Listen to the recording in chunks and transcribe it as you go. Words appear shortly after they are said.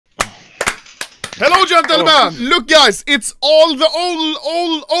Hello, gentlemen. Look, guys, it's all the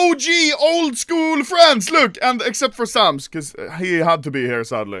old OG, old school friends. Look, and except for Sam's, because he had to be here,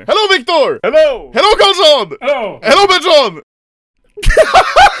 sadly. Hello, Victor. Hello. Hello, Carlson. Hello. Hello, Petron.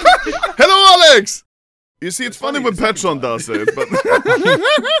 Hello, Alex. You see, it's funny when Petron does it, but...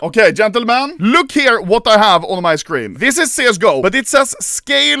 Okay, gentlemen, look here what I have on my screen. This is CSGO, but it says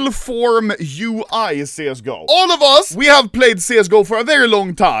Scale Form UI CSGO. All of us, we have played CSGO for a very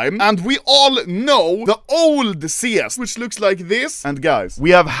long time, and we all know the old CS, which looks like this. And guys, we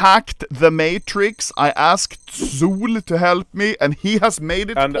have hacked the Matrix. I asked Zul to help me, and he has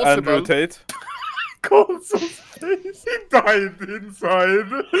made it possible. And rotate. Colson's face. He died inside.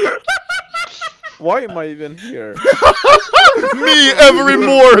 Why am I even here? Me every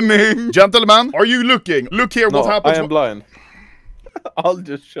morning! Gentlemen, are you looking? Look here what happens. I am blind. I'll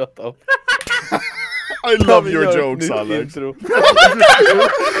just shut up. I love your jokes, Alex.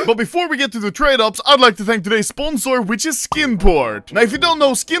 But before we get to the trade-ups, I'd like to thank today's sponsor, which is Skinport. Now, if you don't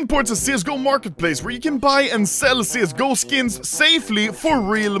know, Skinport's a CSGO marketplace where you can buy and sell CSGO skins safely for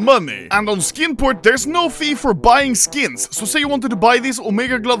real money. And on Skinport, there's no fee for buying skins. So say you wanted to buy these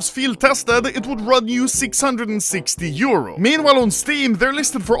Omega gloves field tested, it would run you 660 euro. Meanwhile, on Steam, they're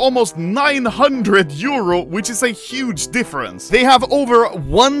listed for almost 900 euro, which is a huge difference. They have over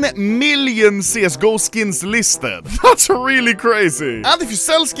 1 million CSGO skins listed. That's really crazy. And if you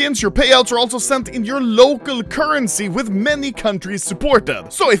sell skins, your payouts are also sent in your local currency with many countries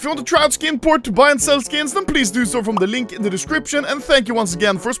supported. So if you want to try out Skinport to buy and sell skins, then please do so from the link in the description, and thank you once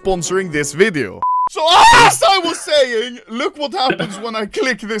again for sponsoring this video. So as I was saying, look what happens when I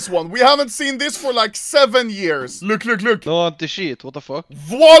click this one. We haven't seen this for like 7 years. Look, look, look. No anti-cheat, what the fuck?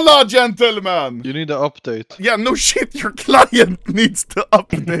 Voila, gentlemen! You need an update. Yeah, no shit, your client needs to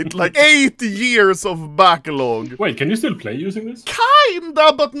update like 8 years of backlog. Wait, can you still play using this?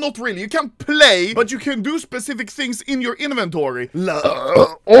 Kinda, but not really. You can play, but you can do specific things in your inventory.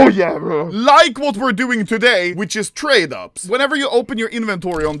 Oh yeah, bro. Like what we're doing today, which is trade-ups. Whenever you open your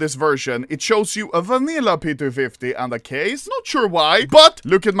inventory on this version, it shows you a vanilla P250 and a case. Not sure why, but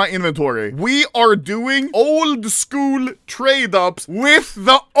look at my inventory. We are doing old school trade-ups with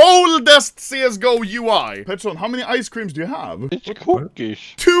the oldest CSGO UI. Petron, how many ice creams do you have? It's cookies.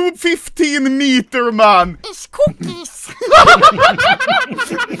 215 meter, man. It's cookies.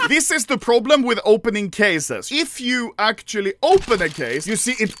 This is the problem with opening cases. If you actually open a case, you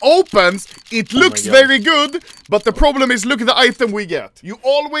see it opens, it looks very good, but the problem is, look at the item we get. You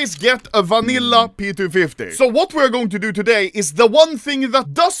always get a vanilla P250. So what we're going to do today is the one thing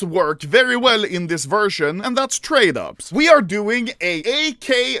that does work very well in this version, and that's trade-ups. We are doing a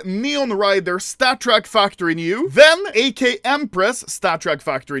AK Neon Rider StatTrak Factory New, then AK Empress StatTrak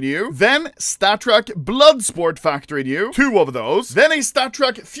Factory New, then StatTrak Bloodsport Factory New, 2 of those, then a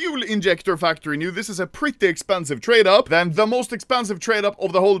StatTrak Fuel Injector Factory New. This is a pretty expensive trade-up. Then the most expensive trade-up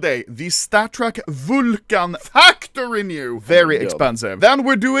of the whole day, the StatTrak Vulcan Factory New. Very expensive. Then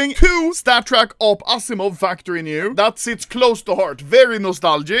we're doing 2 StatTrak Op Asimov Factory New. That sits close to heart. Very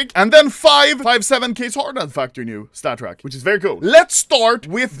nostalgic. And then 5.57 Case Hardened Factory New StatTrak, which is very cool. Let's start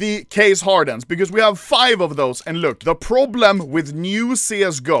with the Case Hardens, because we have 5 of those. And look, the problem with new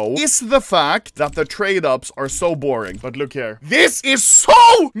CSGO is the fact that the trade-ups are so boring. But look here. This is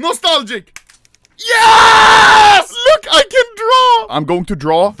so nostalgic! Yes! Look, I can draw! I'm going to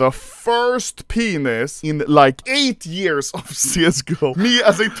draw the first penis in like 8 years of CSGO. Me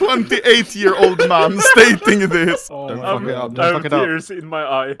as a 28-year-old man stating this. Oh, I have tears in my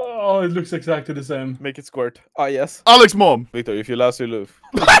eye. Oh, it looks exactly the same. Make it squirt. Ah, yes. Alex, mom. Victor, if you last, you lose.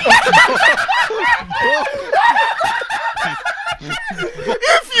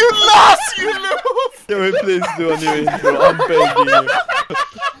 If you last, you lose! Can we please do a new intro? I'm begging you.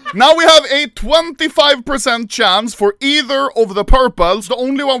 Now we have a 25% chance for either of the purples. The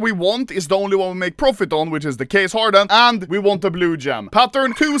only one we want is the only one we make profit on, which is the Case Harden, and we want a blue gem.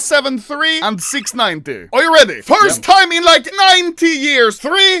 Pattern 273 and 690. Are you ready? First time in like 90 years.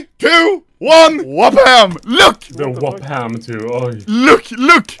 3, 2, 1. Wham! Look! The Wapham too. Oh. Look,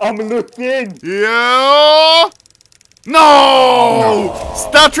 look! I'm looking! Yeah! No!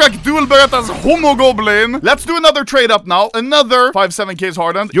 StatTrak Dual Beretta's Homo Goblin. Let's do another trade up now. Another 5.7 Case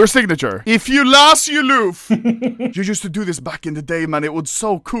Hardened. Your signature. If you last, you lose. You used to do this back in the day, man. It was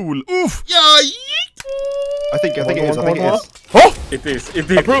so cool. Oof. Yeah. I think it is. Oh! It is.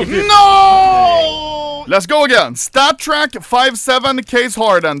 It is. Approved. No! Let's go again. StatTrak 5.7 Case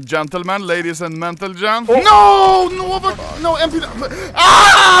Hardened, gentlemen, ladies and mental gen. Oh. No, MP.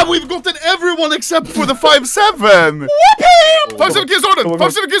 Ah! We've gotten everyone except for the 5.7. 5.7 Case Hardened.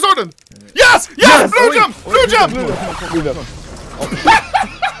 5.7 Case Hardened. Yes! Yes! Blue gem! Blue gem!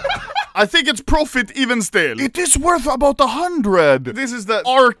 I think it's profit even still. It is worth about 100. This is the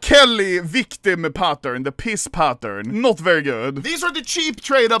R. Kelly victim pattern, the piss pattern. Not very good. These are the cheap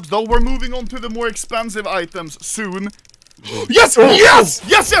trade-ups though. We're moving on to the more expensive items soon. Yes! Yes!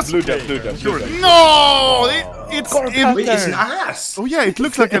 Yes, yes! Blue jab, blue jab, blue jab. No! It's Wait, it's an ass. Oh yeah, it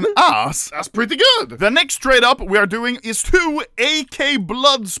looks like an ass. That's pretty good. The next trade up we are doing is 2 AK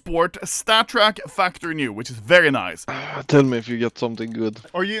Bloodsport StatTrak Factory New, which is very nice. Tell me if you get something good.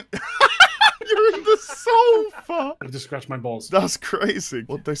 Are you... You're in the sofa. I just scratched my balls. That's crazy.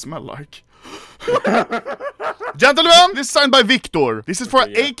 What they smell like. Gentlemen, this is signed by Victor. This is for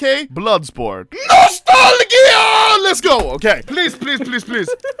AK Bloodsport. Nostalgia! Let's go. Okay. Please, please, please, please.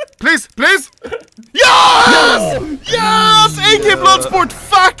 Please, please. Yes! Yes! AK Bloodsport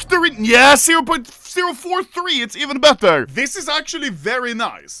Factory. Yes, 0.043. It's even better. This is actually very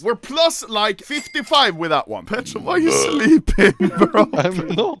nice. We're plus like 55 with that one. Petra, why are you sleeping, bro? I'm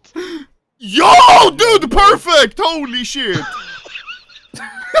not. Yo, dude, perfect! Holy shit!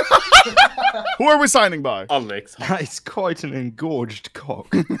 Who are we signing by? Alex. That is quite an engorged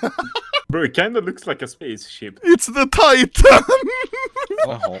cock. Bro, it kinda looks like a spaceship. It's the Titan!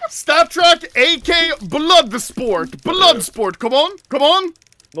 Uh-huh. StatTrak AK Bloodsport. Bloodsport, come on, come on.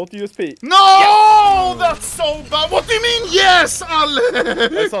 Not USP. No! That's so bad. What do you mean, yes, Alex?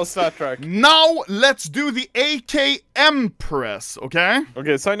 That's on StatTrak. Now, let's do the AK Empress, okay?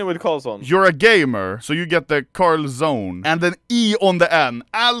 Okay, sign in with Carlson. You're a gamer, so you get the Carl Zone. And an E on the N.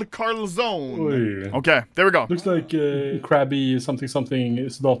 Al Carl Zone. Oy. Okay, there we go. Looks like Krabby something something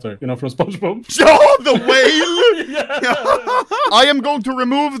his daughter, you know, from SpongeBob. Oh, the whale! I am going to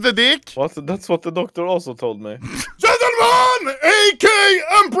remove the dick. What? That's what the doctor also told me. Gentlemen, AK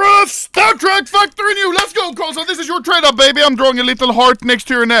Empress StatTrak Factory New. Let's go, Carlson. This is your trade up, baby. I'm drawing a little heart next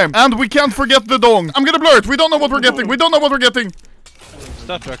to your name. And we can't forget the dong. I'm gonna blur it. We don't know what we're getting. We don't know what we're getting.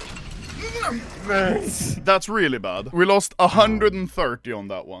 StatTrak. That's really bad. We lost 130 on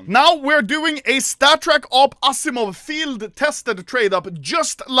that one. Now we're doing a StatTrak Op Asimov field tested trade up,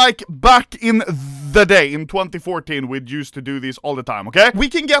 just like back in the day in 2014. We used to do these all the time, okay? We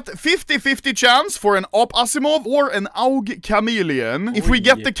can get 50-50 chance for an Op Asimov or an AUG Chameleon. If we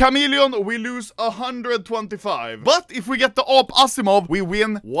get the Chameleon, we lose 125. But if we get the Op Asimov, we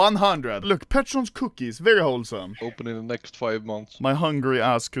win 100. Look, Petron's cookies, very wholesome. Open in the next 5 months. My hungry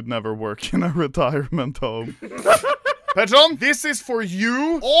ass could never work in a retirement home. Petron, this is for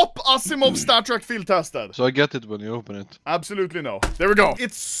you. Op Asimov StatTrak field tested. So I get it when you open it. Absolutely no. There we go.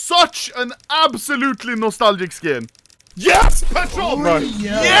 It's such an absolutely nostalgic skin. Yes, Petron!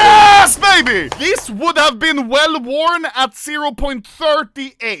 Yes, baby! This would have been well worn at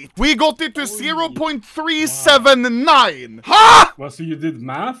 0.38. We got it to 0.379. Ha! Well, so you did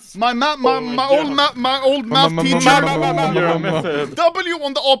maths? My old math teacher. W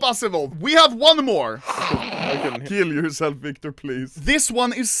on the Op Asimov. We have one more. Kill yourself, Victor, please. This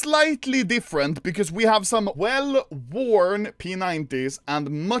one is slightly different because we have some well-worn P90s and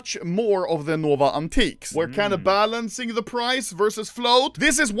much more of the Nova Antiques. We're kind of balancing the price versus float.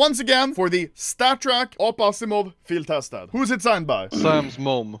 This is once again for the StatTrak Op Asimov field tested. Who's it signed by? Sam's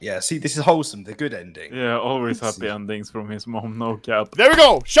mom. Yeah, see, this is wholesome, the good ending. Yeah, always happy endings from his mom, no cap. There we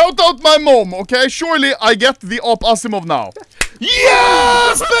go. Shout out my mom, okay? Surely I get the Op Asimov now.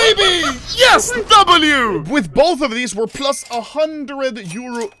 Yes, baby! Yes, W! With both of these, we're plus 100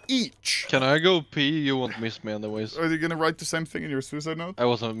 euro each. Can I go pee? You won't miss me anyways. Are you gonna write the same thing in your suicide note? I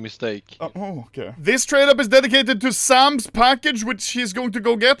was a mistake. Oh, okay. This trade up is dedicated to Sam's package, which he's going to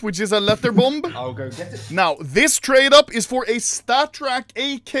go get, which is a letter bomb. I'll go get it. Now, this trade up is for a StatTrak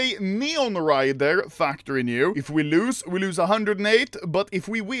AK Neon Rider Factory New. If we lose 108, but if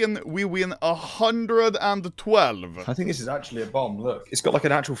we win 112. I think this is actually a bomb, look. It's got like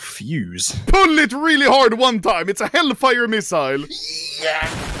an actual fuse. Pull it really hard one time. It's a Hellfire missile. Yeah.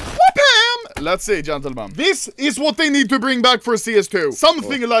 Whoop-ham! Let's see, gentlemen. This is what they need to bring back for CS2.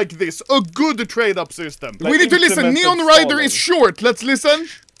 Something like this. A good trade-up system. Like we need to listen. Neon Rider is short. Let's listen.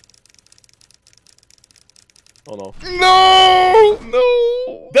 Oh no. No!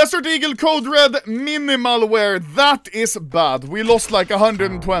 No! Desert Eagle Code Red Minimalware. That is bad. We lost like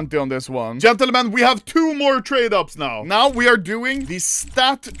 120 on this one. Gentlemen, we have 2 more trade-ups now. Now we are doing the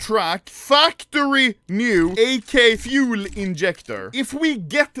StatTrak Factory New AK Fuel Injector. If we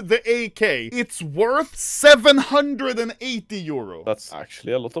get the AK, it's worth 780 euro. That's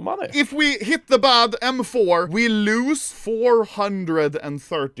actually a lot of money. If we hit the bad M4, we lose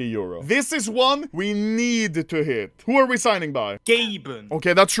 430 euro. This is one we need to hit. Who are we signing by? Gaben.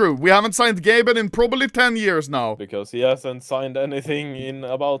 Okay, that's true. We haven't signed Gaben in probably 10 years now. Because he hasn't signed anything in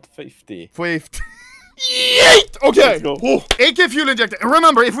about 50. 50. Yeet! Okay. Let's go. Oh, AK fuel injector. And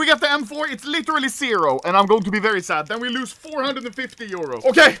remember, if we get the M4, it's literally 0, and I'm going to be very sad. Then we lose 450 euros.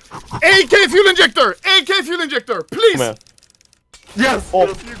 Okay. AK fuel injector. AK fuel injector. Please. Come here. Yes. Oh.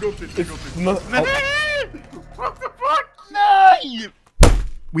 Yes, you got it. You got it. No. What the fuck? No!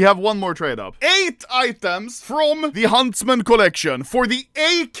 We have one more trade up. 8 items from the Huntsman collection for the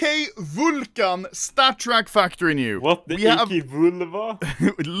AK Vulcan Stat Track Factory New. What? The we AK have... Vulva?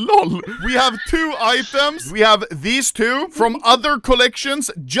 LOL. We have 2 items. We have these 2 from other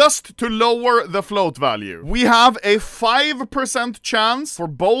collections just to lower the float value. We have a 5% chance for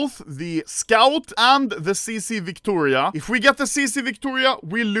both the Scout and the CC Victoria. If we get the CC Victoria,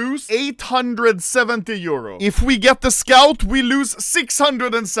 we lose 870 euro. If we get the Scout, we lose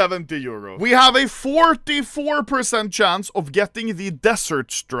 670 euro. We have a 44% chance of getting the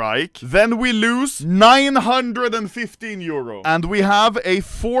Desert Strike. Then we lose 915 euro. And we have a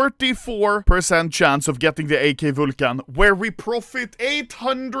 44% chance of getting the AK Vulcan, where we profit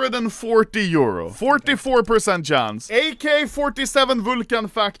 840 euro. 44% chance. AK-47 Vulcan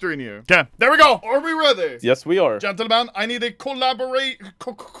Factory New. Okay, there we go. Are we ready? Yes, we are. Gentlemen, I need a collective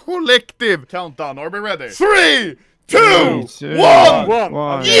countdown. Are we ready? 3, 2,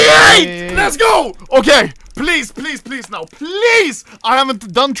 1. Yeet! Let's go! Okay, please, please, please now. Please! I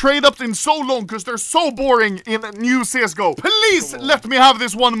haven't done trade-ups in so long because they're so boring in new CSGO. Please let me have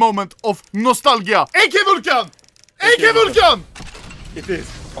this one moment of nostalgia. AK Vulcan! AK Vulcan! It is.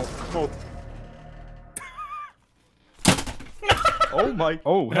 Oh, no. Oh my.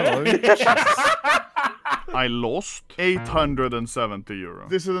 Oh, hello. I lost 870 euro.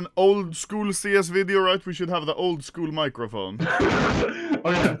 This is an old school CS video, right? We should have the old school microphone. Oh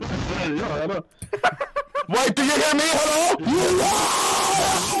yeah. Hello. Wait, do you hear me? Hello?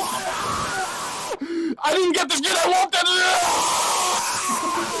 I didn't get the skin I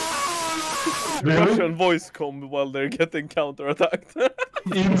wanted! Russian voice com while they're getting counter-attacked.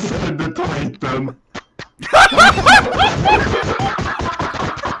 Inside the Titan.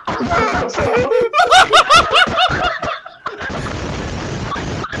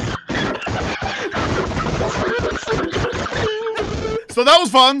 So that was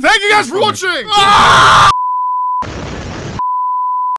fun. Thank you guys for watching!